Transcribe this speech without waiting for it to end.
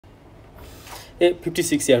A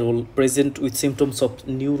 56-year-old present with symptoms of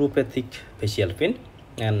neuropathic facial pain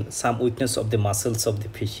and some weakness of the muscles of the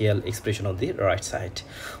facial expression on the right side.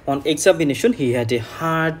 On examination, he had a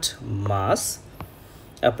hard mass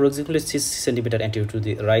approximately 6 centimeter anterior to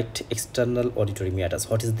the right external auditory meatus.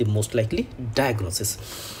 What is the most likely diagnosis?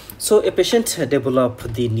 So a patient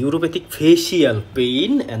developed the neuropathic facial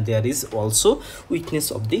pain and there is also weakness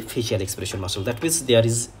of the facial expression muscle. That means there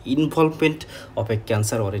is involvement of a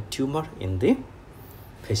cancer or a tumor in the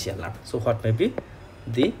facial nerve. So what may be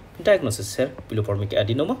the diagnosis here? Piliformic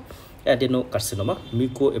adenoma, adenocarcinoma,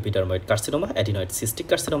 mucoepidermoid carcinoma, adenoid cystic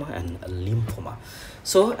carcinoma, and lymphoma.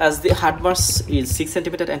 So as the hard mass is 6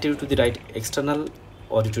 centimeter anterior to the right external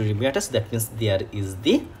auditory meatus, that means there is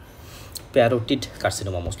the parotid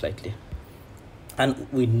carcinoma most likely. And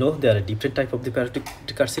we know there are different type of the parotid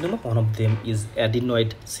carcinoma. One of them is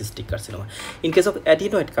adenoid cystic carcinoma. In case of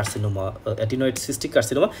adenoid carcinoma, adenoid cystic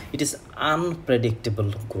carcinoma, it is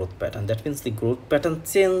unpredictable growth pattern. That means the growth pattern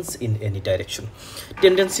changes in any direction.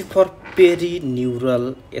 Tendency for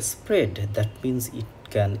perineural spread. That means it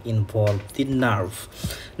can involve the nerve.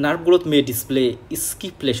 Nerve growth may display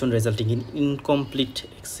skip lesion resulting in incomplete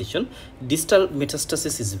excision. Distal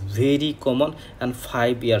metastasis is very common and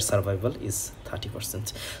 5-year survival is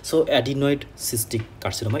 30%. So adenoid cystic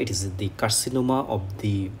carcinoma, it is the carcinoma of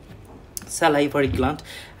the salivary gland,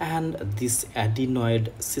 and this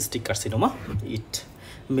adenoid cystic carcinoma, it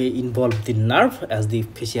may involve the nerve, as the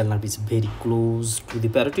facial nerve is very close to the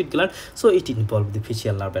parotid gland, so it involves the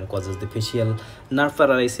facial nerve and causes the facial nerve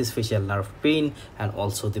paralysis, facial nerve pain, and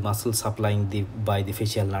also the muscle supplying by the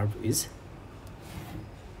facial nerve is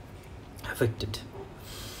affected.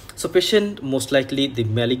 So patient most likely the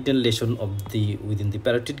malignant lesion of the within the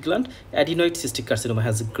parotid gland. Adenoid cystic carcinoma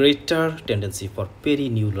has a greater tendency for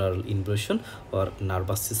perineural inversion or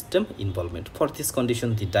nervous system involvement. For this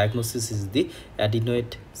condition, the diagnosis is the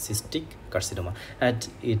adenoid cystic carcinoma and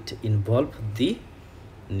it involves the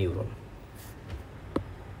neuron.